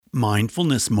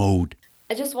mindfulness mode.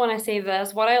 I just want to say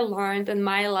this, what I learned in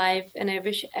my life, and I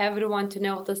wish everyone to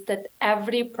notice that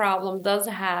every problem does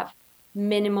have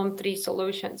minimum three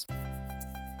solutions.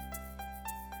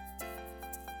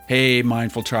 Hey,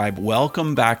 Mindful Tribe,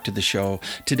 welcome back to the show.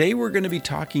 Today we're going to be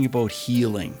talking about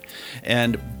healing.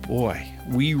 And boy,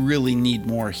 we really need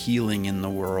more healing in the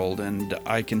world. And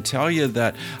I can tell you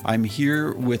that I'm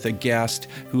here with a guest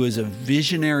who is a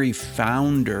visionary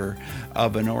founder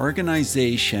of an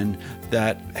organization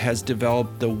that has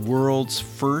developed the world's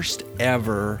first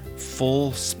ever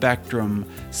full spectrum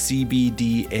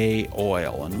CBDA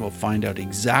oil. And we'll find out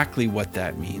exactly what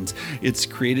that means. It's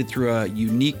created through a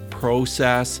unique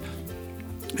process,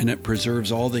 and it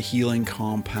preserves all the healing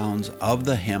compounds of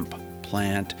the hemp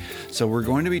plant. So we're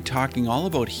going to be talking all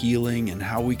about healing and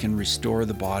how we can restore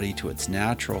the body to its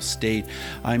natural state.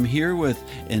 I'm here with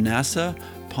Inesa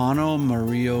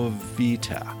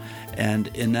Ponomariovaite.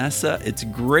 And Inesa, it's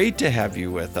great to have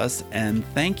you with us, and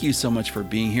thank you so much for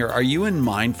being here. Are you in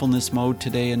mindfulness mode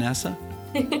today, Inesa?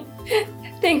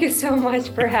 Thank you so much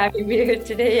for having me here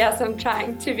today. Yes, I'm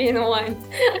trying to be in one.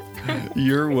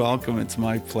 You're welcome. It's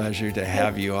my pleasure to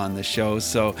have you on the show.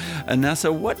 So, Inesa,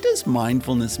 what does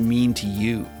mindfulness mean to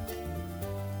you?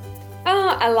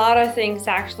 A lot of things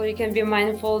actually. You can be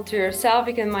mindful to yourself,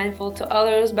 you can be mindful to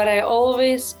others, but I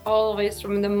always,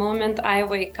 from the moment I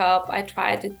wake up, I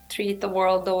try to treat the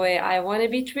world the way I want to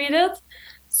be treated.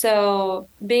 So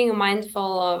being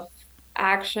mindful of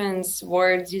actions,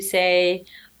 words you say,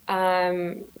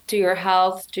 to your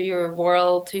health, to your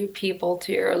world, to people,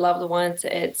 to your loved ones,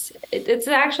 it's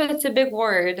a big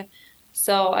word.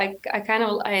 So I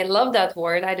love that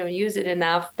word. I don't use it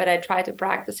enough, but I try to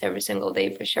practice every single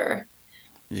day for sure.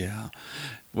 Yeah.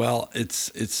 Well, it's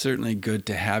certainly good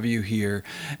to have you here,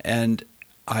 and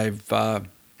I've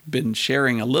been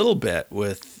sharing a little bit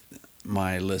with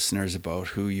my listeners about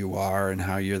who you are and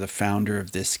how you're the founder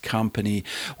of this company.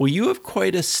 Well, you have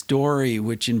quite a story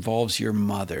which involves your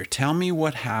mother. Tell me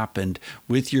what happened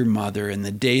with your mother and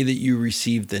the day that you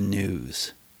received the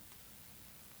news.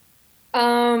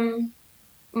 Um,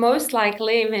 Most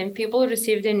likely, when people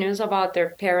receive the news about their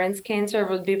parents' cancer,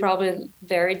 would be probably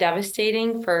very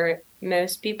devastating for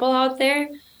most people out there.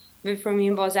 But for me,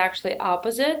 it was actually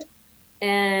opposite.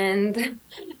 And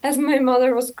as my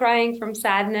mother was crying from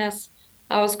sadness,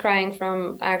 I was crying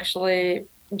from actually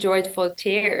joyful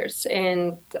tears,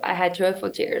 and I had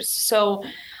joyful tears. So,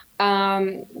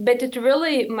 but it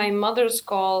really, my mother's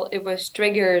call, it was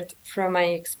triggered from my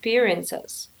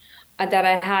experiences that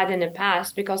I had in the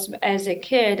past, because as a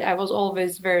kid, I was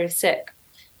always very sick.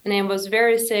 And I was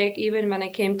very sick. Even when I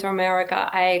came to America,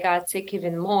 I got sick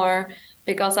even more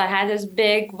because I had this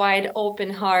big, wide open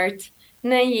heart,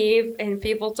 naive, and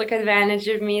people took advantage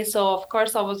of me. So, of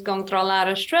course, I was going through a lot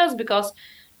of stress because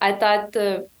I thought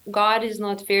God is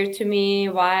not fair to me.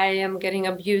 Why I'm getting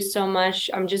abused so much?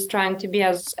 I'm just trying to be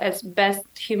as best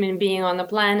human being on the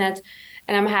planet.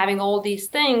 And I'm having all these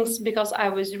things because I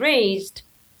was raised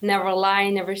never lie,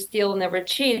 never steal, never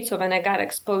cheat. So when I got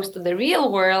exposed to the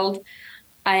real world,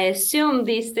 I assumed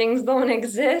these things don't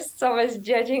exist. So I was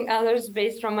judging others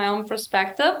based from my own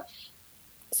perspective.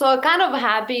 So I'm kind of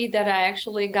happy that I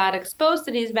actually got exposed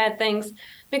to these bad things,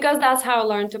 because that's how I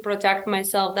learned to protect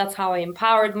myself. That's how I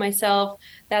empowered myself.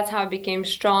 That's how I became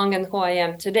strong and who I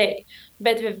am today.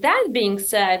 But with that being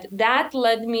said, that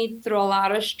led me through a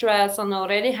lot of stress and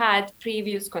already had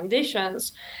previous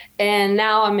conditions. And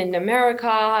now I'm in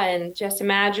America, and just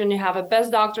imagine you have the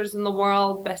best doctors in the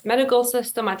world, best medical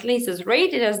system, at least is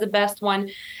rated as the best one.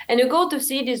 And you go to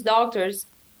see these doctors,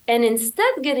 and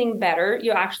instead getting better,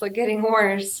 you're actually getting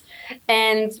worse.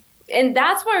 And and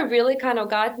that's where it really kind of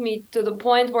got me to the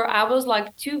point where I was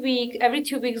like 2 weeks, every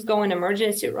 2 weeks go in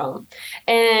emergency room.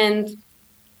 And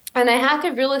and I had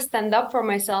to really stand up for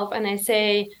myself, and I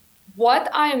say, what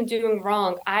I am doing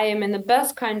wrong. I am in the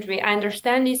best country. I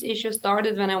understand these issues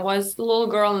started when I was a little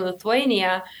girl in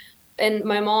Lithuania, and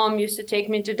my mom used to take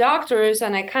me to doctors,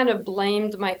 and I kind of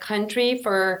blamed my country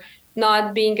for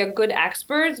not being a good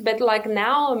expert. But like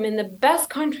now I'm in the best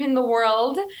country in the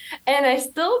world, and I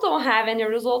still don't have any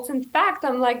results. In fact,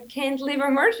 I'm like can't leave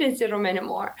emergency room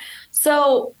anymore.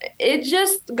 So it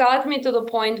just got me to the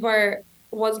point where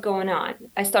what's going on?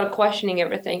 I started questioning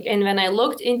everything. And when I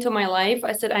looked into my life,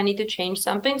 I said I need to change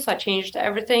something. So I changed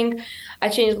everything. I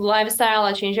changed the lifestyle,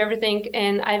 I changed everything,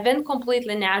 and I went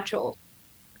completely natural.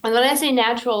 And when I say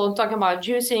natural, I'm talking about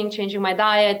juicing, changing my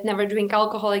diet, never drink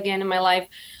alcohol again in my life.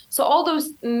 So all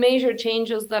those major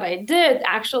changes that I did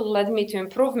actually led me to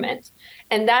improvement.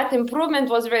 And that improvement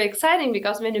was very exciting,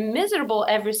 because when you're miserable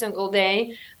every single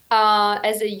day,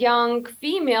 as a young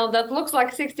female that looks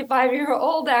like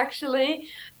 65-year-old actually.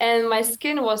 And my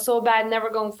skin was so bad, never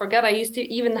going to forget. I used to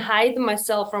even hide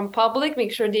myself from public,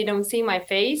 make sure they don't see my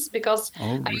face, because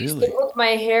Oh, I used to really? put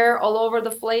my hair all over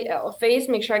the face,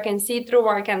 make sure I can see through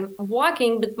or I can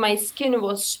walking, but my skin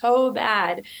was so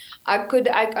bad.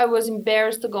 I was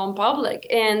embarrassed to go in public.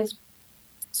 And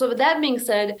so with that being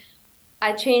said,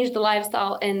 I changed the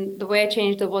lifestyle, and the way I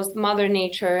changed it was Mother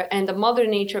Nature. And the Mother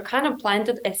Nature kind of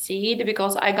planted a seed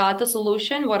because I got the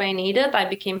solution, what I needed. I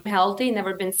became healthy,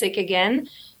 never been sick again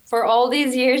for all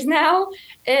these years now.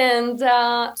 And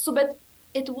but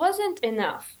it wasn't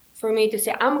enough for me to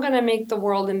say, I'm going to make the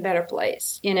world a better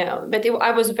place, But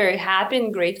I was very happy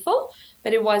and grateful,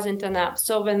 but it wasn't enough.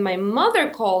 So when my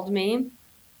mother called me,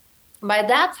 by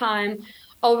that time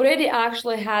already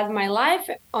actually had my life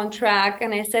on track,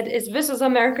 and I said, is this is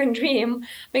American dream?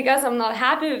 Because I'm not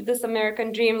happy with this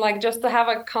American dream, like just to have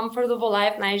a comfortable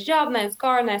life, nice job, nice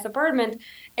car, nice apartment.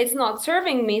 It's not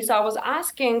serving me. So I was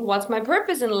asking, what's my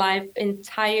purpose in life?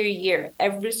 Entire year,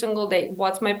 every single day,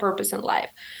 what's my purpose in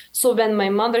life? So when my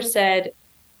mother said,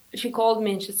 she called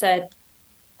me and she said,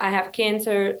 I have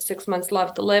cancer, 6 months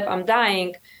left to live, I'm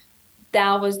dying.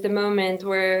 That was the moment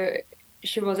where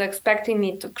she was expecting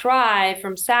me to cry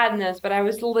from sadness, but I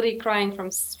was literally crying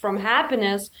from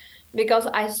happiness, because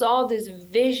I saw this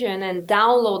vision and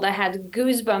download. I had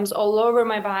goosebumps all over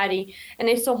my body, and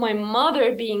I saw my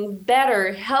mother being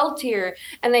better, healthier,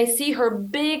 and I see her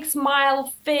big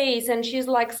smile face, and she's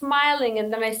like smiling,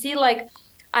 and then I see like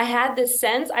I had this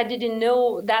sense, I didn't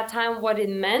know that time what it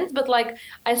meant, but like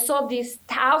I saw these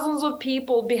thousands of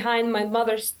people behind my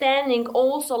mother standing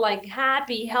also like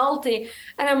happy, healthy.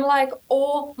 And I'm like,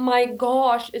 oh my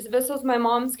gosh, is this was my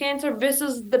mom's cancer? This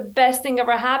is the best thing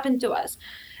ever happened to us.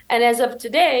 And as of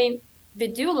today, we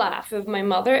do laugh with my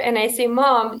mother. And I say,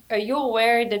 Mom, are you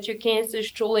aware that your cancer is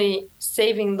truly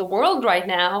saving the world right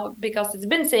now? Because it's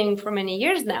been saving for many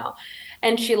years now.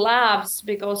 And she laughs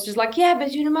because she's like, yeah,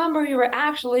 but you remember you were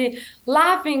actually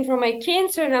laughing from my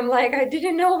cancer. And I'm like, I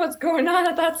didn't know what's going on.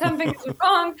 I thought something was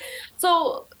wrong.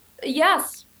 So,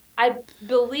 yes, I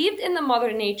believed in the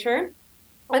Mother Nature.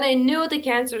 And I knew the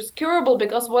cancer is curable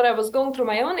because what I was going through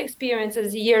my own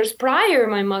experiences years prior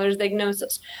my mother's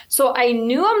diagnosis. So I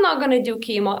knew I'm not going to do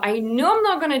chemo. I knew I'm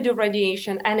not going to do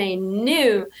radiation. And I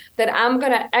knew that I'm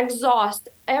going to exhaust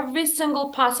every single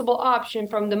possible option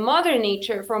from the Mother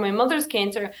Nature, from my mother's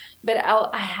cancer. But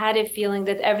I had a feeling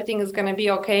that everything is going to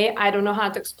be okay. I don't know how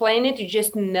to explain it. You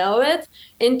just know it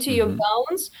into your Hmm.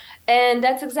 bones. And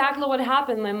that's exactly what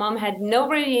happened. My mom had no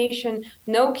radiation,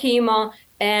 no chemo.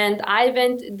 And I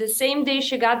went the same day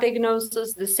she got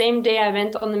diagnosis, the same day I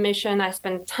went on the mission. I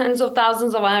spent tens of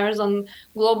thousands of hours on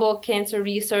global cancer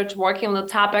research, working with the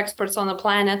top experts on the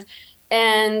planet.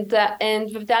 And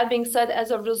with that being said, as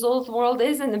a result, the world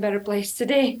is in a better place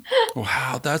today.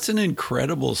 Wow, that's an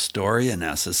incredible story,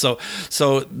 Inesa.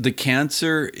 So the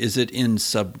cancer, is it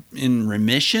in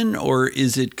remission, or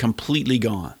is it completely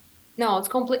gone? No, it's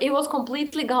complete. It was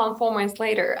completely gone 4 months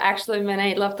later, actually, when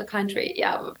I left the country.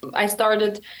 Yeah, I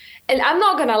started, and I'm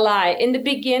not gonna lie, in the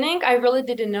beginning, I really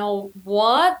didn't know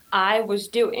what I was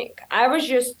doing. I was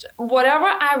just whatever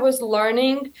I was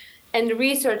learning and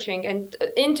researching and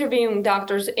interviewing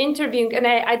doctors, and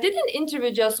I didn't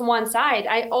interview just one side.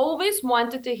 I always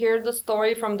wanted to hear the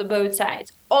story from the both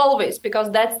sides, always, because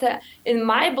in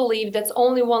my belief, that's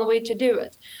only one way to do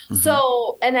it. Hmm.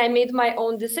 So, and I made my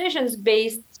own decisions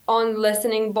based on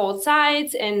listening both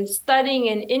sides and studying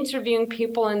and interviewing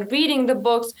people and reading the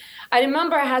books. I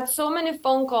remember I had so many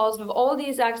phone calls with all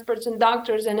these experts and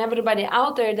doctors and everybody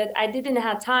out there that I didn't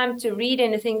have time to read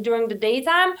anything during the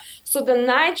daytime. So the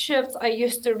night shifts I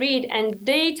used to read, and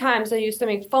daytimes I used to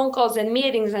make phone calls and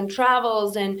meetings and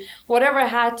travels and whatever I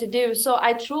had to do. So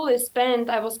I truly spent,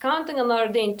 I was counting another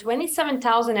day, in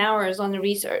 27,000 hours on the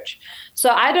research. So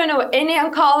I don't know any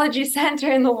oncology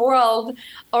center in the world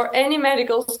or any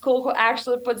medical school who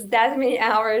actually puts that many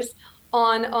hours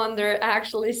on their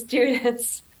actually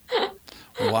students.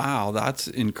 Wow, that's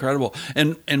incredible.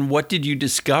 And what did you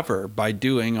discover by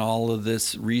doing all of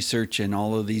this research and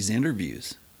all of these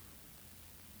interviews?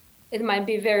 It might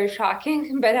be very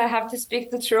shocking, but I have to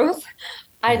speak the truth.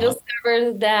 I Uh-huh.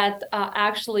 discovered that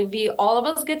actually we all of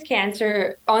us get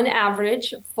cancer on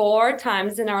average 4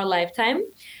 times in our lifetime.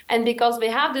 And because we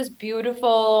have this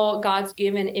beautiful God's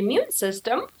given immune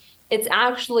system, it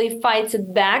actually fights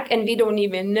it back, and we don't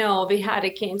even know we had a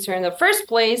cancer in the first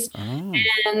place. Oh.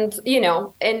 And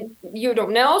you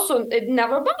don't know, so it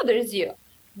never bothers you.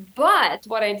 But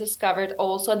what I discovered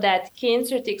also that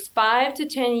cancer takes 5 to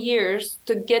 10 years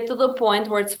to get to the point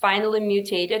where it's finally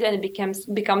mutated and it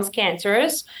becomes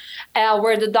cancerous,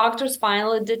 where the doctors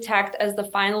finally detect as the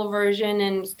final version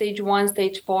in stage 1,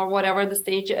 stage 4, whatever the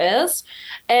stage is.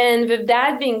 And with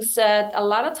that being said, a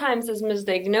lot of times it's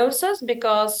misdiagnosis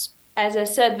because, as I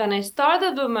said, when I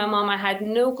started with my mom, I had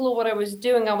no clue what I was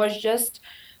doing. I was just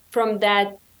from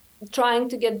that trying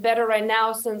to get better right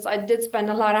now since I did spend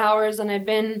a lot of hours and I've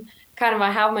been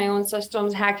I have my own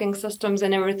systems, hacking systems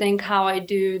and everything, how I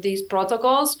do these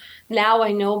protocols. Now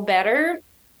I know better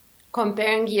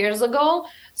comparing years ago.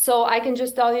 So I can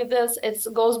just tell you this, it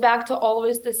goes back to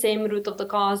always the same root of the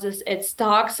causes. It's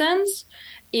toxins.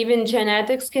 Even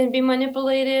genetics can be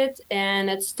manipulated, and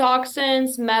it's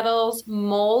toxins, metals,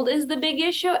 mold is the big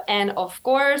issue, and of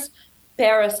course,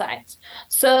 parasites.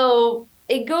 So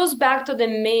it goes back to the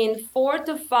main 4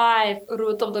 to 5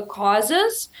 root of the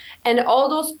causes, and all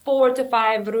those 4 to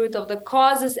 5 root of the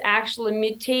causes actually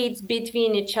mutate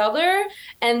between each other,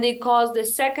 and they cause the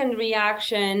second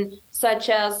reaction, such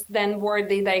as then where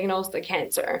they diagnose the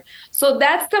cancer. So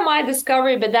that's my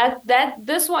discovery, but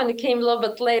this one came a little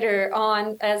bit later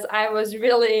on as I was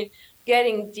really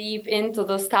getting deep into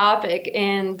this topic.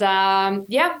 And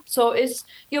yeah, so it's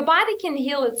your body can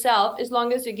heal itself as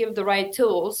long as you give the right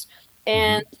tools. Hmm.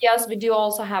 And yes, we do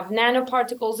also have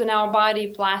nanoparticles in our body,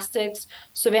 plastics.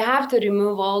 So we have to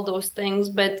remove all those things.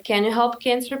 But can you help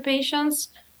cancer patients?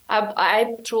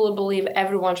 I truly believe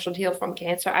everyone should heal from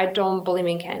cancer. I don't believe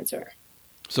in cancer.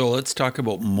 So let's talk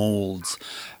about molds.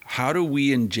 How do we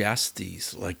ingest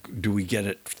these? Like, do we get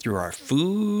it through our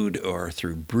food or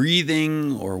through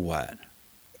breathing or what?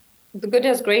 The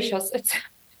goodness gracious, it's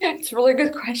a really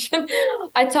good question.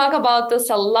 I talk about this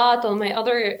a lot on my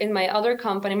other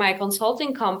company, my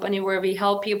consulting company, where we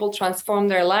help people transform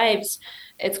their lives.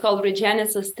 It's called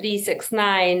Regenesis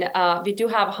 369. We do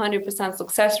have 100%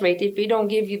 success rate. If we don't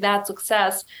give you that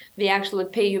success, we actually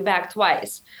pay you back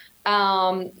twice.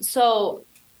 So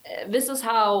this is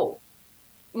how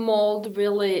mold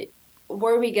really,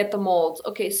 where we get the molds.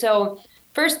 Okay, so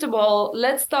first of all,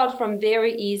 let's start from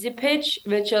very easy pitch,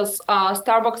 which is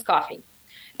Starbucks coffee.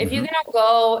 If you're Hmm. gonna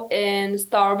go in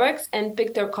Starbucks and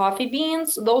pick their coffee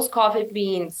beans, those coffee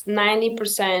beans,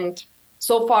 90%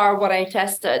 so far what I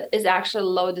tested is actually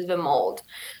loaded with mold.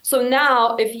 So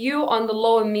now if you on the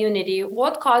low immunity,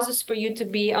 what causes for you to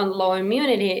be on low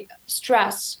immunity?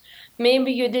 Stress.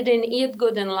 Maybe you didn't eat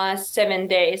good in the last 7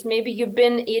 days. Maybe you've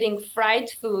been eating fried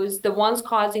foods, the ones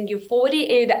causing you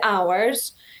 48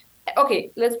 hours.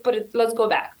 Okay, let's go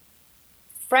back.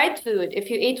 Fried food, if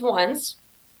you eat once,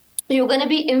 you're going to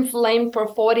be inflamed for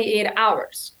 48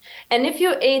 hours. And if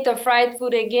you ate a fried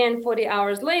food again 40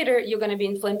 hours later, you're going to be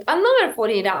inflamed another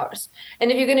 48 hours.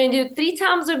 And if you're going to do 3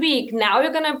 times a week, now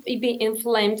you're going to be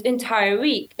inflamed entire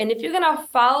week. And if you're going to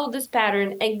follow this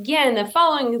pattern again the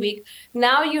following week,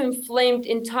 now you're inflamed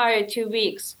entire 2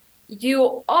 weeks.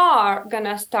 You are going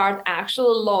to start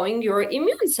actually lowering your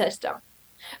immune system.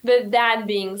 With that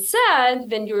being said,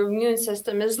 when your immune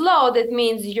system is low, that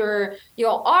means your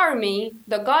army,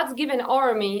 the God's given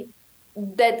army,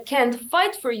 that can't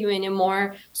fight for you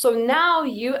anymore. So now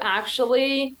you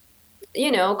actually,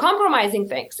 compromising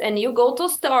things, and you go to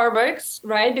Starbucks,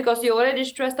 right? Because you're already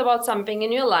stressed about something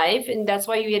in your life, and that's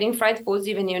why you're eating fried foods,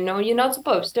 even you're not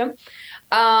supposed to.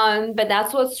 But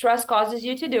that's what stress causes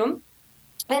you to do.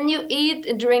 And you eat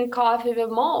and drink coffee with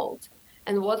mold.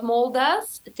 And what mold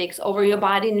does, it takes over your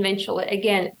body eventually.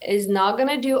 Again, is not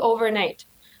gonna do overnight.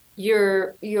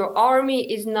 Your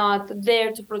army is not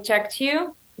there to protect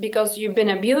you because you've been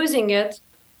abusing it.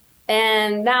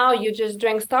 And now you just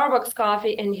drink Starbucks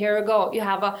coffee, and here you go.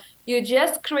 You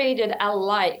just created a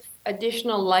life,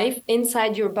 additional life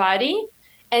inside your body.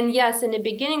 And yes, in the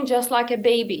beginning, just like a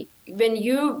baby, when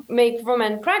you make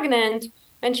woman pregnant,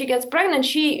 when she gets pregnant,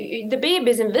 the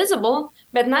baby is invisible,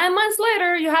 but 9 months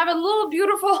later, you have a little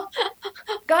beautiful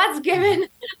God's given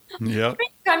Yep.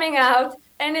 coming out,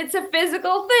 and it's a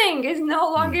physical thing. It's no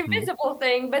longer Hmm. visible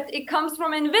thing, but it comes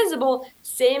from invisible.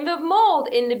 Same with mold.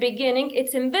 In the beginning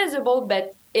it's invisible,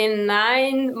 but in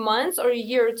 9 months or a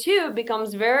year or two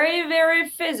becomes very, very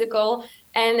physical,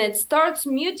 and it starts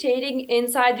mutating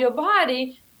inside your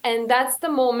body. And that's the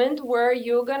moment where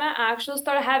you're gonna actually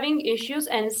start having issues.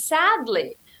 And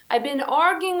sadly, I've been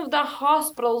arguing with the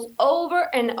hospitals over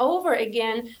and over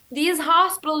again. These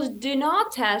hospitals do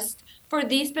not test for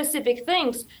these specific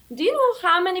things. Do you know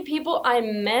how many people I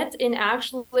met in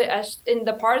actually in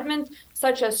department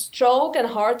such as stroke and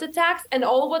heart attacks, and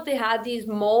all what they had these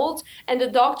molds, and the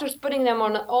doctors putting them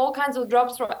on all kinds of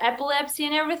drugs for epilepsy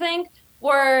and everything,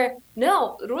 where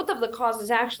no, root of the cause is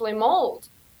actually mold.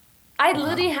 I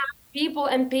literally Wow. have people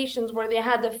and patients where they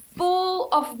had the full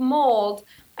of mold.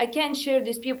 I can't share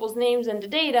these people's names and the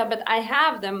data, but I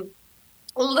have them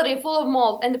literally full of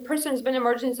mold, and the person has been in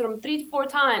emergency room 3 to 4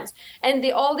 times, and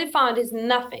all they found is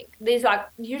nothing. They's like,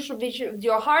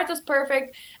 your heart is perfect,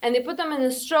 and they put them in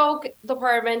the stroke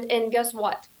department, and guess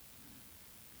what?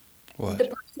 The What?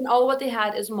 person, all what they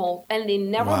had is mold, and they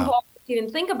never Wow. bothered to even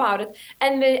think about it.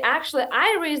 And I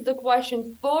raised the question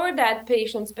for that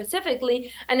patient specifically,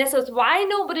 and I says, why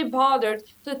nobody bothered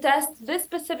to test this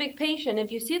specific patient if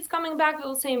you see it's coming back with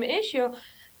the same issue?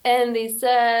 And they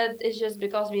said it's just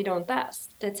because we don't test.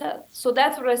 That's it. So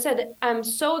that's what I said. I'm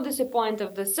so disappointed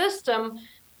of the system,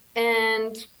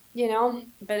 and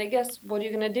but I guess what are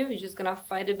you gonna do? You're just gonna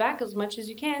fight it back as much as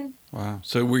you can. Wow.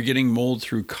 So we're getting mold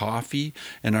through coffee,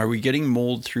 and are we getting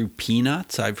mold through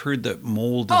peanuts? I've heard that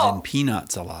mold is in Oh,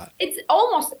 peanuts a lot. it's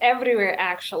almost everywhere,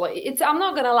 actually. I'm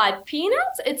not gonna lie,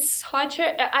 peanuts, it's such a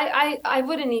I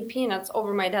wouldn't eat peanuts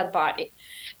over my dead body.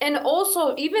 And also,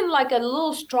 even like a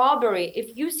little strawberry, if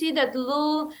you see that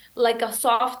little like a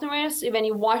softness, when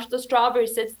you wash the strawberry,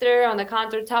 sits there on the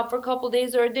countertop for a couple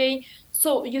days or a day.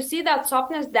 So you see that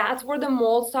softness, that's where the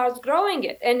mold starts growing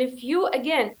it. And if you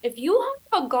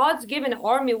have a God's given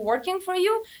army working for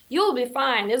you, you'll be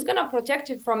fine. It's gonna protect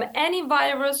you from any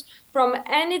virus, from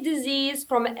any disease,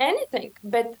 from anything.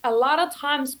 But a lot of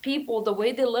times people, the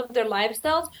way they live their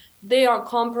lifestyles, they are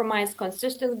compromised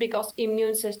consistently because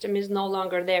immune system is no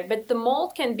longer there. But the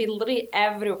mold can be literally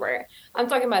everywhere. I'm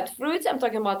talking about fruits, I'm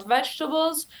talking about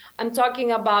vegetables, I'm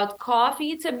talking about coffee.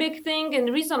 It's a big thing. And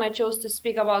the reason I chose to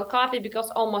speak about coffee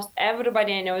because almost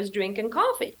everybody I know is drinking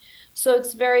coffee. So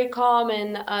it's a very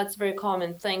common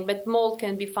thing, but mold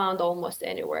can be found almost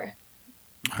anywhere.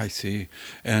 I see.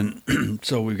 And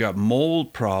so we've got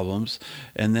mold problems.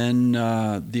 And then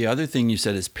the other thing you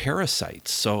said is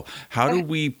parasites. So, how do Okay.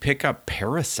 we pick up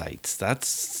parasites? That's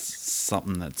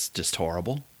something that's just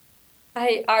horrible.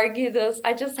 I argue this.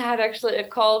 I just had actually a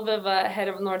call with a head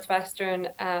of Northwestern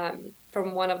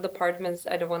from one of the departments.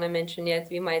 I don't want to mention yet.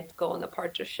 We might go on a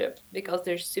partnership because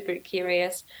they're super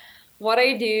curious what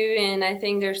I do, and I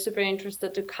think they're super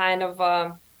interested to kind of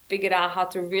figure out how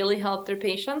to really help their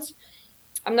patients.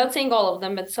 I'm not saying all of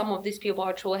them, but some of these people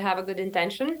actually have a good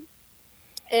intention.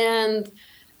 And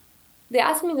they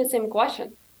asked me the same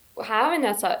question. How,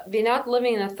 Inesa, we're not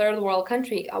living in a third world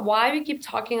country. Why we keep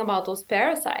talking about those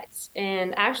parasites?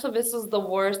 And actually, this is the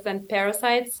worst when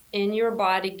parasites in your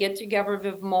body get together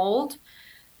with mold.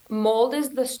 Mold is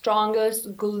the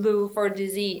strongest glue for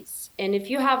disease. And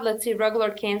if you have, let's say, regular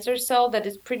cancer cell, that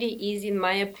is pretty easy, in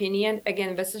my opinion.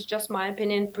 Again, this is just my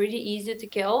opinion, pretty easy to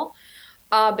kill.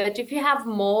 But if you have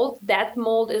mold, that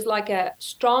mold is like a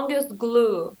strongest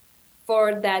glue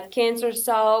for that cancer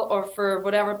cell or for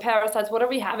whatever parasites,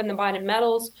 whatever you have in the body,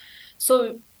 metals.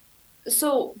 So,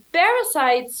 so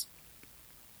parasites,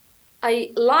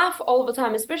 I laugh all the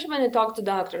time, especially when I talk to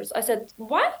doctors. I said,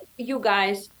 why you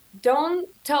guys don't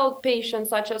tell patients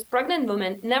such as pregnant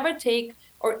women never take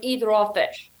or eat raw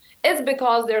fish? It's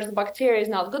because there's bacteria is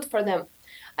not good for them.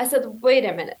 I said, wait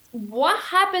a minute. What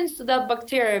happens to that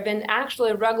bacteria when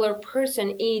actually a regular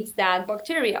person eats that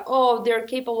bacteria? Oh, they're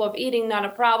capable of eating, not a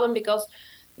problem because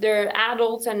they're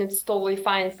adults and it's totally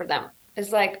fine for them.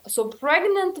 It's like, so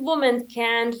pregnant women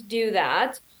can't do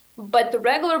that, but the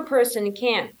regular person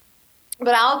can.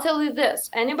 But I'll tell you this,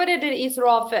 anybody that eats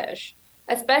raw fish,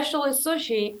 especially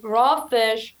sushi, raw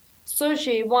fish,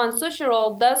 sushi, one sushi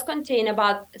roll does contain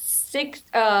about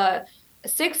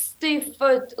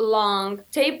 60-foot long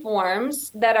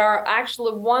tapeworms that are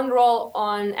actually one roll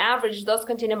on average does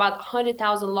contain about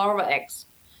 100,000 larva eggs.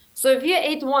 So if you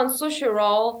ate one sushi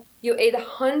roll, you ate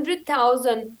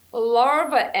 100,000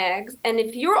 larva eggs. And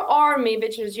if your army,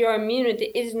 which is your immunity,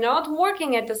 is not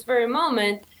working at this very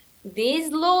moment,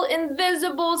 these little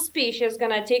invisible species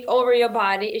gonna take over your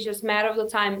body. It's just a matter of the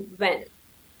time when.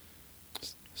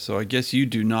 So, I guess you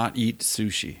do not eat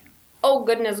sushi. Oh,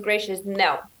 goodness gracious,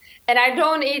 no. And I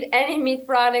don't eat any meat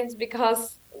products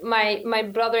because my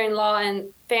brother-in-law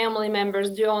and family members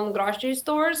do own grocery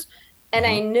stores. Uh And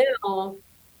I huh. know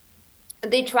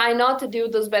they try not to do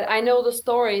this, but I know the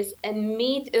stories, and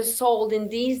meat is sold in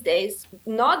these days,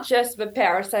 not just with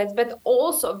parasites, but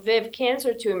also with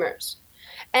cancer tumors.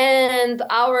 And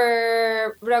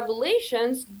our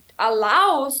regulations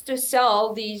allow us to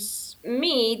sell these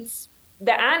meats,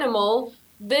 the animal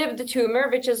with the tumor,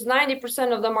 which is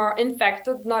 90% of them are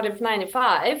infected, not if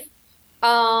 95.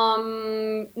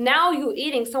 Now you're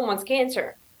eating someone's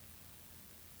cancer.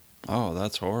 Oh,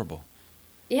 that's horrible.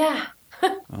 Yeah.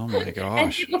 Oh my And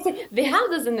gosh. people say, we have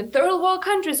this in the third world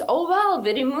countries. Oh, well,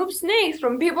 they remove snakes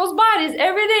from people's bodies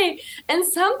every day. And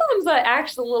sometimes I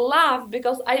actually laugh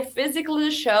because I physically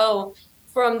show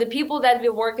from the people that we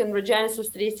work in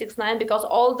Regenesis 369, because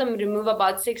all of them remove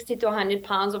about 60 to 100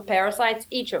 pounds of parasites,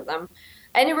 each of them.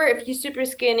 Anywhere, if you're super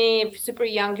skinny, if you're super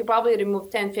young, you probably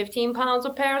remove 10, 15 pounds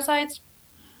of parasites.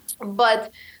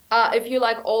 But if you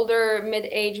like older,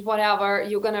 mid-age, whatever,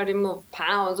 you're gonna remove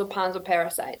pounds or pounds of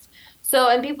parasites. So,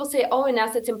 and people say, oh,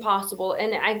 Inesa, it's impossible.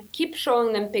 And I keep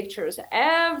showing them pictures.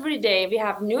 Every day we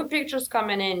have new pictures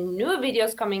coming in, new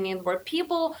videos coming in where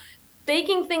people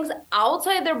taking things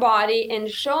outside their body and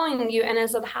showing you. And I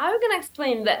said, how are you gonna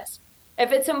explain this?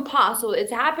 If it's impossible,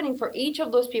 it's happening for each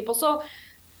of those people. So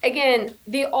again,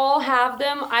 we all have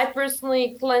them. I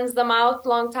personally cleansed them out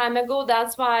long time ago.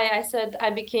 That's why I said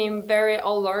I became very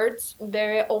alert,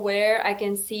 very aware. I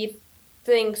can see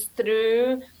things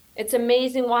through. It's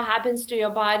amazing what happens to your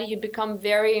body.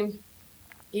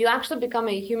 You actually become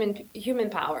a human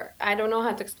power. I don't know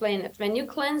how to explain it. When you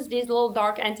cleanse these little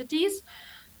dark entities,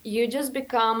 you just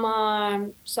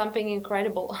become something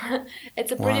incredible.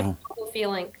 It's a pretty Wow. powerful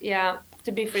feeling, yeah,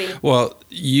 to be free. Well,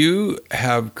 you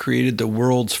have created the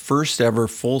world's first ever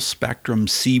full spectrum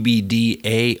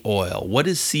CBDA oil. What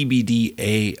is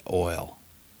CBDA oil?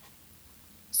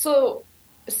 So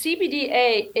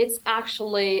CBDA, it's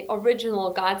actually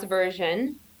original God's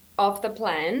version of the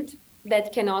plant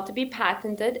that cannot be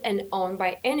patented and owned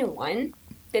by anyone.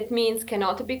 That means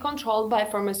cannot be controlled by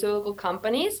pharmaceutical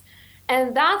companies.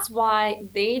 And that's why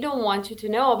they don't want you to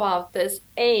know about this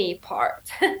A part.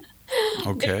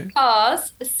 Okay.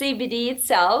 Because CBD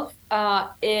itself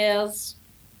is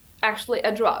actually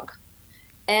a drug.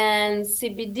 And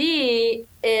CBD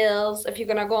is, if you're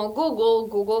gonna go on Google,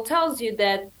 Google tells you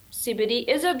that CBD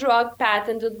is a drug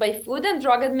patented by Food and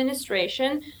Drug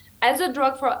Administration as a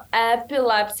drug for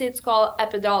epilepsy. It's called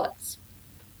Epidiolex.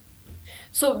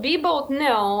 So we both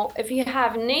know if you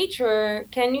have nature,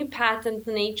 can you patent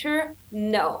nature?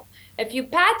 No. If you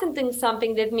patenting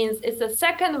something, that means it's a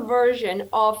second version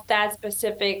of that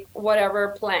specific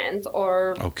whatever plant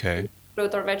or Okay.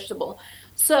 fruit or vegetable.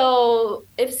 So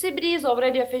if CBD is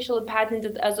already officially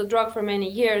patented as a drug for many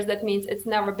years, that means it's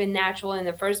never been natural in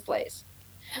the first place.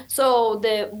 So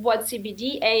what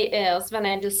CBDA is, when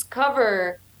I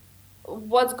discover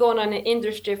what's going on in the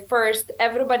industry, first,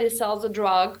 everybody sells a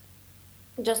drug,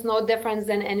 just no difference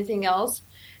than anything else.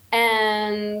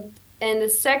 And the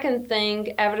second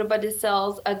thing, everybody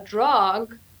sells a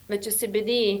drug, which is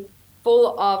CBD,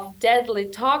 full of deadly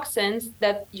toxins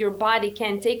that your body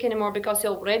can't take anymore because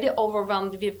you're already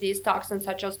overwhelmed with these toxins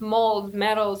such as mold,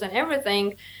 metals, and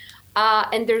everything.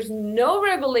 And there's no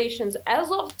regulations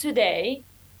as of today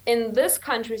in this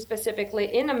country,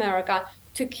 specifically in America,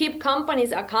 to keep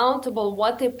companies accountable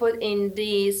what they put in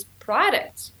these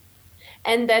products.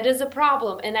 And that is a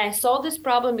problem. And I saw this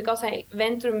problem because I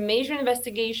went through major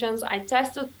investigations. I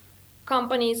tested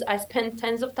companies. I spent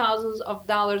tens of thousands of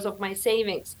dollars of my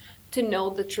savings to know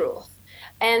the truth.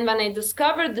 And when I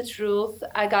discovered the truth,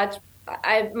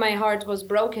 my heart was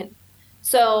broken.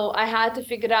 So I had to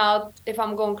figure out if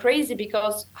I'm going crazy,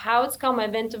 because how it's come I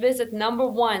went to visit number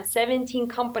one, 17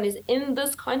 companies in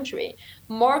this country,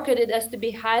 marketed as to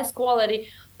be highest quality,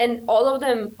 and all of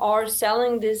them are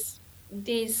selling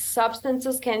these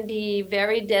substances can be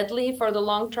very deadly for the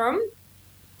long term.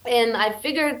 And I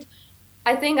figured,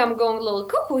 I think I'm going a little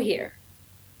cuckoo here.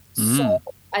 So Mm.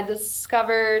 I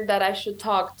discovered that I should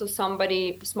talk to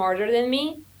somebody smarter than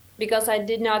me, because I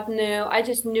did not know. I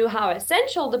just knew how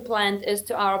essential the plant is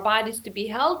to our bodies to be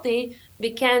healthy.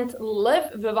 We can't live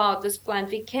without this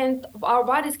plant. Our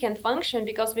bodies can't function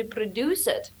because we produce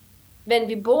it. When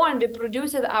we born, we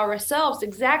produce it ourselves,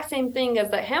 exact same thing as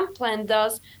the hemp plant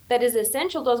does, that is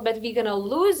essential to us, but we're gonna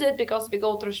lose it because we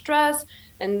go through stress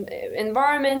and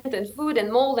environment and food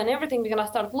and mold and everything. We're gonna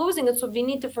start losing it. So we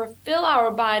need to fulfill our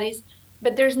bodies,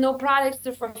 but there's no products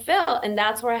to fulfill, and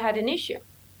that's where I had an issue.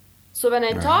 So when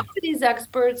I Right. talked to these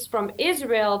experts from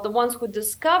Israel, the ones who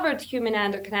discovered human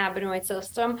endocannabinoid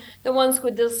system, the ones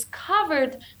who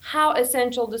discovered how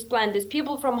essential this plant is,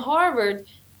 people from Harvard,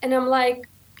 and I'm like,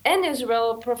 and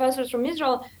Israel, professors from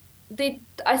Israel,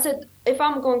 I said, if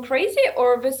I'm going crazy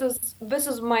or this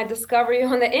is my discovery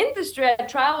on the industry. I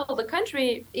traveled the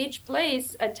country, each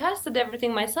place, I tested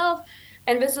everything myself,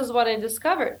 and this is what I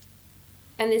discovered.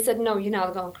 And they said, no, you're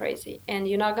not going crazy. And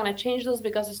you're not going to change this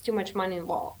because it's too much money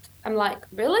involved. I'm like,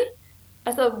 really?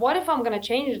 I said, what if I'm going to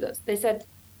change this? They said,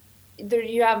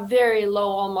 you have very low,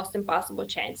 almost impossible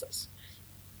chances.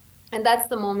 And that's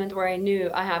the moment where I knew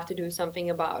I have to do something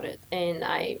about it. And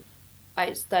I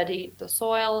studied the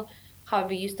soil. how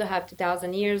we used to have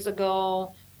 2000 years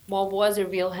ago, what was a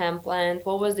real hemp plant,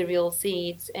 what was the real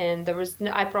seeds. And there was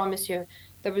no, I promise you,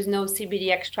 there was no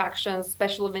CBD extraction,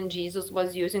 especially when Jesus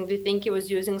was using. Do you think he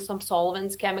was using some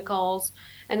solvents, chemicals,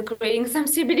 and creating some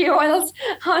CBD oils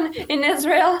in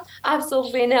Israel?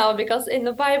 Absolutely no, because in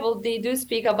the Bible they do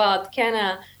speak about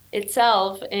canna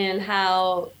itself and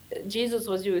how Jesus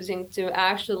was using to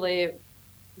actually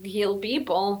heal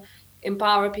people,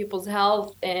 empower people's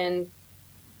health, and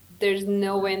there's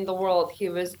no way in the world he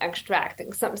was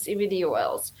extracting some CBD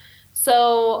oils.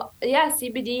 So yeah,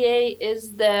 CBDA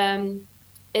is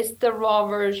the raw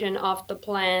version of the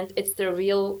plant. It's the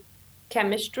real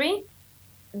chemistry.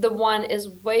 The one is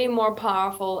way more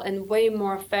powerful and way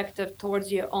more effective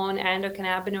towards your own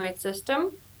endocannabinoid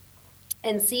system.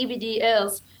 And CBD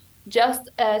is just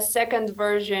a second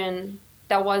version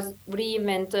that was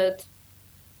reinvented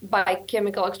by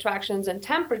chemical extractions and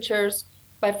temperatures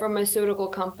by pharmaceutical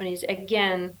companies,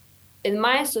 again, in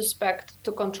my suspect,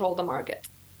 to control the market.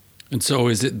 And so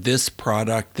is it this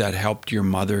product that helped your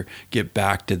mother get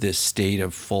back to this state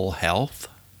of full health?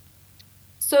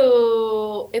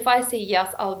 So if I say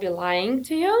yes, I'll be lying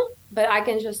to you, but I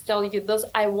can just tell you this.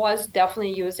 I was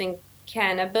definitely using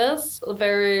cannabis,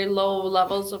 very low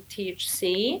levels of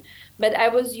THC, but I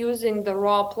was using the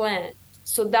raw plant.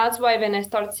 So that's why when I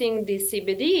start seeing these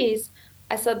CBDs,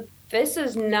 I said, this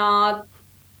is not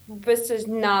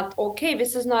okay.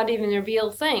 This is not even a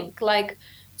real thing. Like,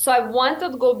 so I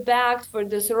wanted to go back for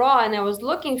this raw, and I was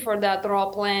looking for that raw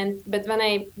plant. But when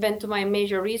I went to my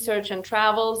major research and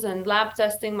travels and lab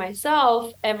testing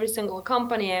myself, every single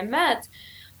company I met,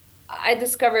 I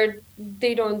discovered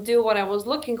they don't do what I was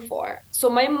looking for. So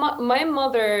my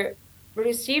mother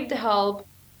received help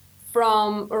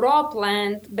from raw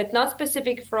plant, but not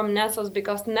specific from Nessa's,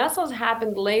 because Nessa's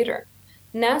happened later.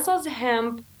 Nessa's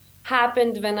hemp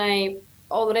happened when I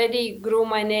already grew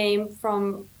my name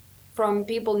from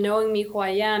people knowing me who I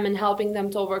am and helping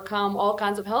them to overcome all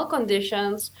kinds of health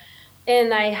conditions.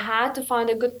 And I had to find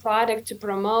a good product to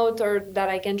promote or that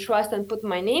I can trust and put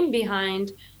my name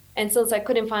behind. And since I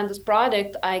couldn't find this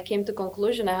product, I came to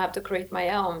conclusion I have to create my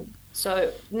own.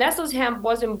 So Nestle's hemp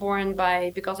wasn't born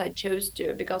because I chose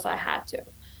to, because I had to.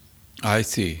 I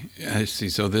see. I see.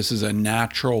 So this is a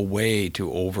natural way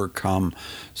to overcome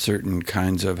certain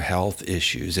kinds of health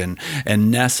issues. And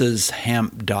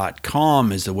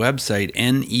nesashemp.com is the website,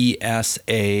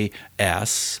 NESASHEMP,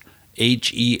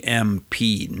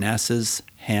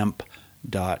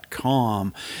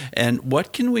 nesashemp.com. And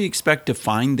what can we expect to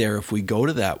find there if we go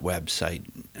to that website,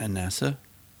 Inesa?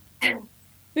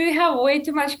 We have way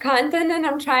too much content and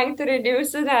I'm trying to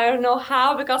reduce it. I don't know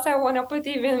how, because I want to put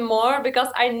even more, because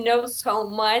I know so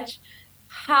much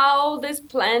how this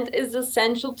plant is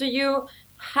essential to you,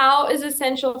 how is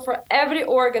essential for every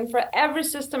organ, for every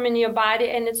system in your body.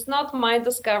 And it's not my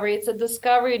discovery. It's a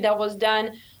discovery that was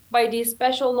done by these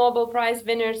special Nobel Prize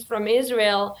winners from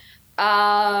Israel,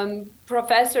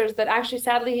 professors that actually,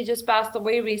 sadly, he just passed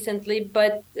away recently,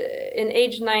 but in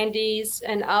age 90s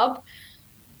and up.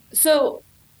 So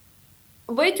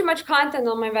way too much content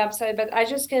on my website, but I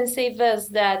just can say this,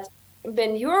 that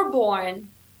when you're born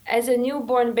as a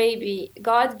newborn baby,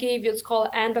 God gave you, it's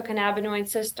called endocannabinoid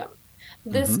system.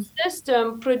 This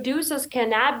system produces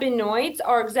cannabinoids,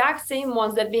 or exact same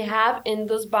ones that we have in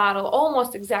this bottle,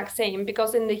 almost exact same,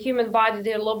 because in the human body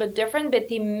they're a little bit different, but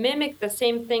they mimic the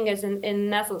same thing as in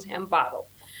Nestle's hemp bottle.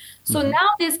 So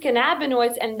now these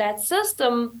cannabinoids and that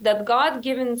system, that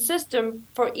God-given system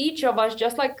for each of us,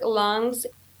 just like lungs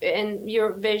and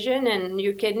your vision and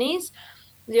your kidneys,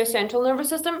 your central nervous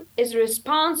system is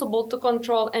responsible to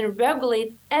control and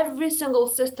regulate every single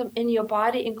system in your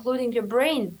body, including your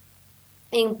brain,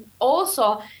 and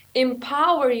also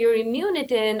empower your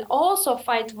immunity and also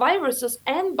fight viruses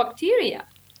and bacteria.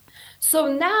 So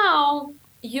now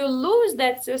you lose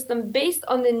that system based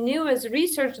on the newest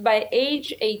research by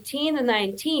age 18 and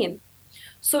 19.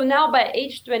 So now by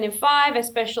age 25,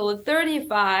 especially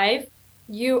 35,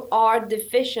 you are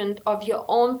deficient of your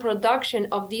own production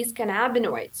of these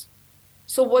cannabinoids.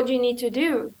 So what do you need to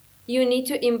do? You need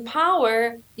to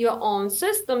empower your own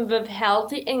system with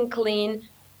healthy and clean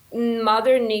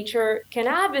Mother Nature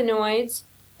cannabinoids,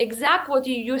 exact what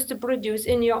you used to produce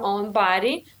in your own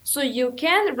body, so you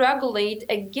can regulate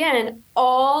again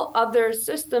all other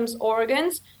systems,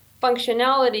 organs,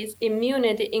 functionalities,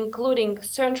 immunity, including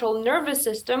central nervous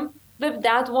system, with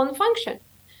that one function.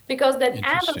 Because that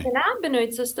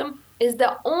endocannabinoid system is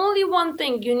the only one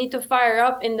thing you need to fire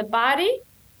up in the body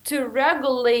to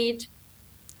regulate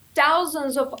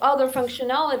thousands of other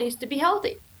functionalities to be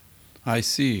healthy. I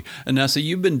see. Inesa,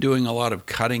 you've been doing a lot of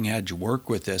cutting edge work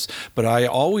with this, but I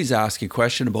always ask a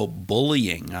question about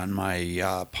bullying on my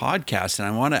podcast. And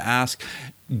I want to ask,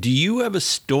 do you have a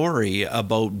story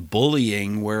about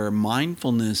bullying where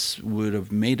mindfulness would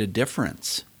have made a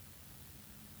difference?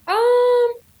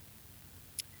 Um,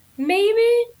 Maybe.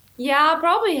 Yeah, I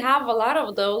probably have a lot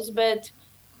of those, but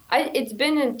it's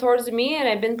been towards me and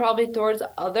I've been probably towards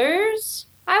others,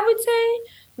 I would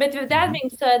say. But with that Hmm. being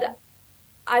said,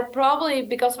 I probably,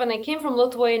 because when I came from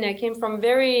Lithuania, I came from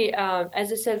very,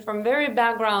 as I said, from very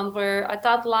background where I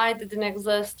thought lie didn't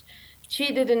exist,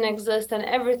 cheat didn't exist, and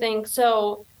everything.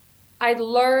 So I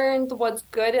learned what's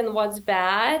good and what's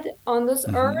bad on this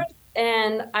earth, Hmm.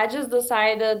 and I just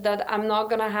decided that I'm not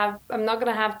gonna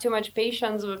have too much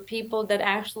patience with people that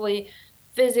actually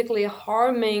physically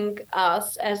harming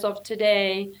us as of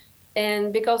today,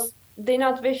 and because they're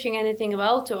not wishing anything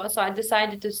well to us, so I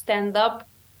decided to stand up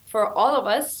for all of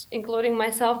us, including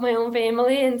myself, my own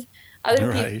family, and other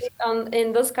Right. people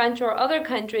in this country or other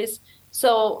countries.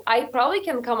 So I probably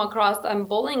can come across I'm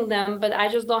bullying them, but I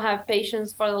just don't have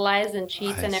patience for the lies and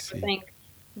cheats I and see. everything.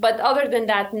 But other than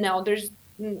that, no, there's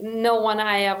no one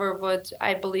I ever would,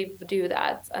 I believe, do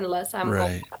that unless I'm going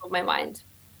Right. out of my mind.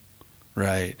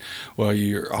 Right. Well,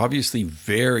 you're obviously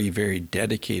very, very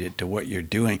dedicated to what you're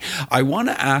doing. I want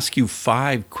to ask you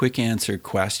five quick answer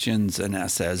questions,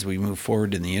 Anessa, as we move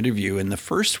forward in the interview. And the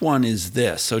first one is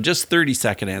this. So just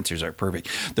 30-second answers are perfect.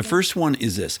 The first one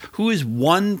is this. Who is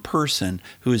one person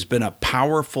who has been a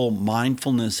powerful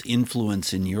mindfulness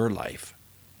influence in your life?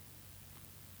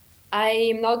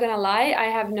 I'm not gonna lie, I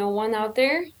have no one out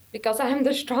there because I'm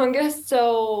the strongest.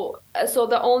 So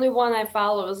the only one I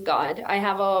follow is God. I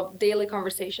have a daily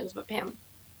conversations with him.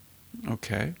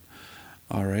 Okay.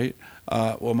 All right.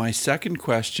 Well, my second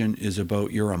question is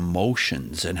about your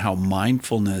emotions and how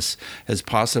mindfulness has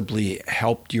possibly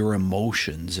helped your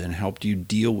emotions and helped you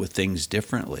deal with things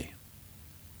differently.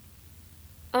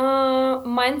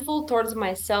 Mindful towards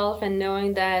myself and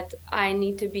knowing that I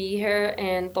need to be here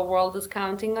and the world is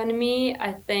counting on me.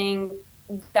 I think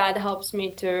that helps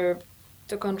me to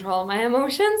control my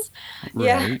emotions.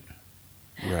 Yeah. Right.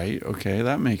 Right. Okay.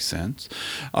 That makes sense.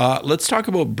 Let's talk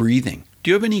about breathing.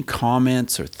 Do you have any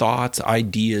comments or thoughts,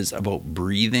 ideas about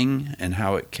breathing and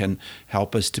how it can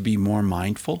help us to be more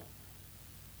mindful?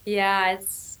 Yeah,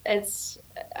 it's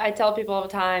I tell people all the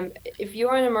time, if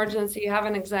you're in an emergency, you have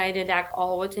an anxiety attack,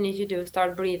 all what you need to do is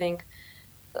start breathing.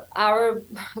 Our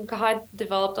God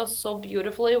developed us so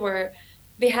beautifully where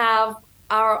we have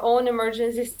our own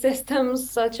emergency systems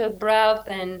such as breath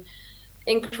and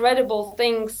incredible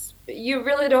things. You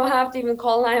really don't have to even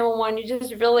call 911. You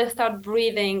just really start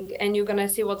breathing and you're gonna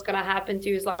see what's gonna happen to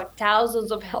you. It's like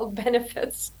thousands of health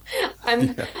benefits.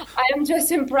 I'm Yeah. I'm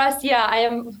just impressed. Yeah, I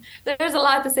am. There's a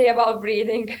lot to say about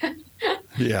breathing.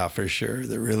 Yeah, for sure.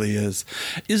 There really is.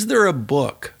 Is there a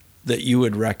book that you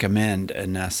would recommend,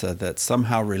 Anessa, that's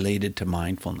somehow related to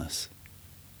mindfulness?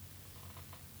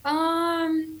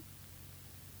 Um,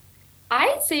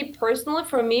 I'd say personally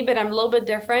for me, but I'm a little bit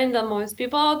different than most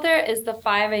people out there, is the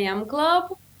 5 a.m.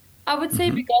 club. I would say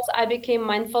Hmm. because I became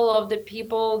mindful of the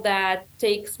people that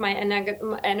takes my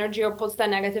energy or puts that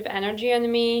negative energy on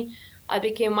me. I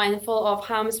became mindful of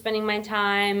how I'm spending my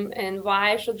time and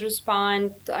why I should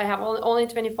respond. I have only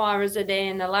 24 hours a day,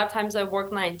 and a lot of times I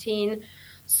work 19.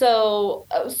 So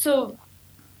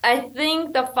I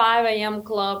think the 5 a.m.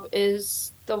 club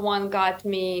is the one got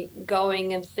me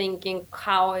going and thinking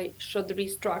how I should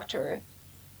restructure.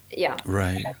 Yeah,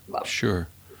 Right. that club. Sure.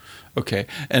 Okay.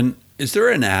 And is there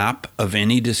an app of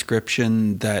any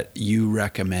description that you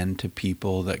recommend to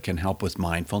people that can help with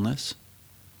mindfulness?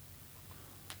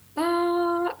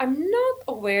 I'm not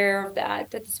aware of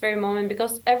that at this very moment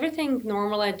because everything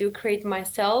normal I do create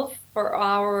myself for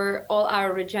our all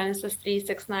our Regenesis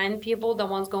 369 people, the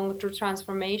ones going through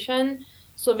transformation.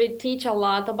 So we teach a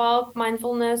lot about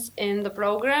mindfulness in the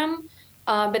program.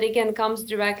 But again, comes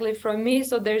directly from me,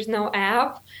 so there's no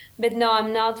app. But no,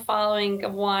 I'm not following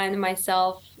one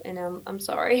myself, and I'm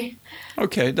sorry.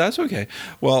 Okay, that's okay.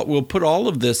 Well, we'll put all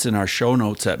of this in our show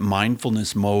notes at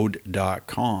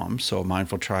mindfulnessmode.com. So,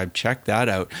 Mindful Tribe, check that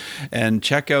out. And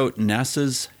check out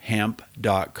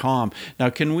nessashemp.com. Now,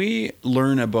 can we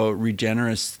learn about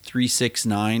Regeneris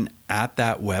 369 at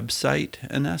that website,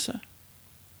 Anessa?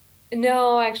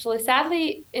 No, actually,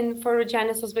 sadly, in for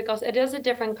Genesis, because it is a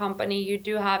different company, you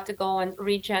do have to go and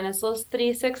read Genesis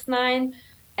 369,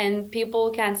 and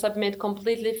people can submit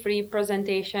completely free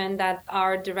presentation that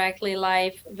are directly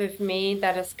live with me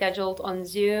that is scheduled on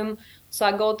Zoom. So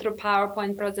I go through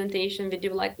PowerPoint presentation. We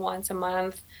do like once a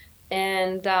month,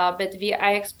 and but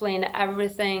I explain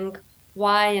everything,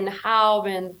 why and how,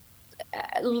 and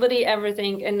literally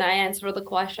everything, and I answer the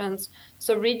questions.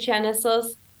 So read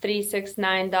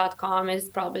Genesis369.com is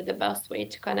probably the best way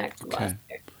to connect to us Okay.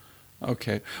 there.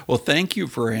 Okay. Well, thank you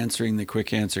for answering the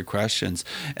quick answer questions.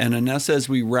 And Inesa, as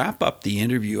we wrap up the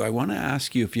interview, I want to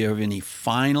ask you if you have any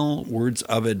final words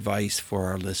of advice for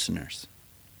our listeners.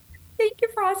 Thank you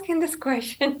for asking this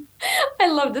question. I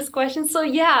love this question. So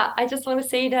yeah, I just want to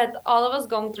say that all of us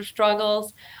going through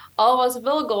struggles, all of us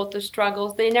will go through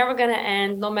struggles. They're never going to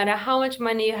end, no matter how much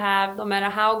money you have, no matter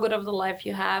how good of the life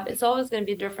you have. It's always going to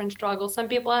be different struggles. Some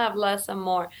people have less and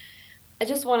more. I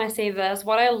just want to say this,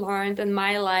 what I learned in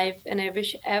my life, and I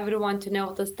wish everyone to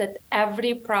know this, that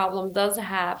every problem does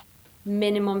have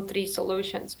minimum 3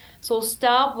 solutions. So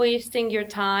stop wasting your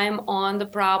time on the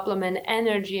problem and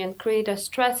energy and create a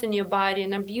stress in your body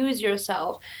and abuse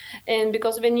yourself. And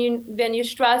because when you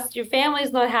stress, your family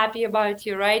is not happy about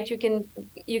you, right? You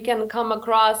can come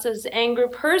across as an angry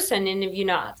person, and if you're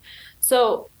not.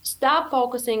 So stop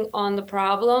focusing on the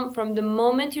problem. From the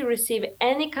moment you receive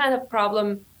any kind of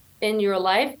problem in your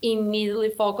life,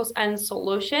 immediately focus on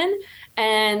solution,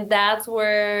 and that's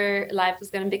where life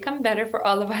is going to become better for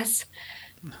all of us.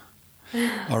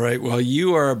 All right. Well,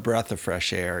 you are a breath of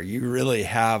fresh air. You really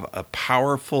have a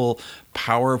powerful,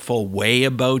 powerful way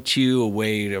about you, a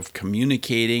way of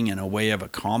communicating and a way of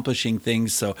accomplishing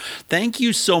things. So thank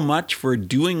you so much for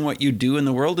doing what you do in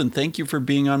the world. And thank you for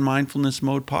being on Mindfulness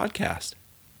Mode podcast.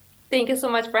 Thank you so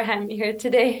much for having me here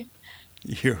today.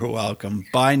 You're welcome.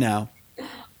 Bye now.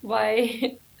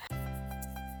 Bye.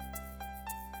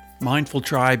 Mindful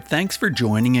Tribe, thanks for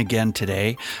joining again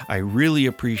today. I really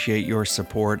appreciate your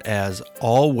support as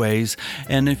always.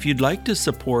 And if you'd like to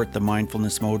support the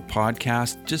Mindfulness Mode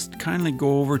podcast, just kindly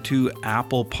go over to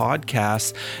Apple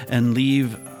Podcasts and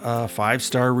leave a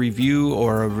 5-star review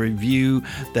or a review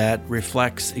that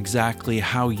reflects exactly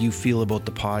how you feel about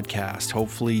the podcast.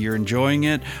 Hopefully you're enjoying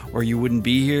it or you wouldn't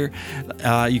be here.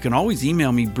 You can always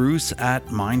email me,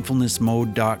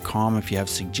 bruce@mindfulnessmode.com, if you have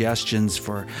suggestions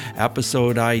for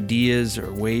episode ideas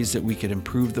or ways that we could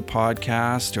improve the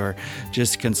podcast or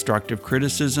just constructive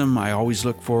criticism. I always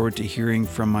look forward to hearing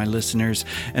from my listeners.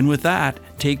 And with that,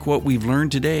 take what we've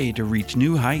learned today to reach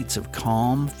new heights of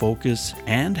calm, focus,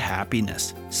 and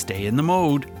happiness. Stay in the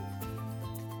mode.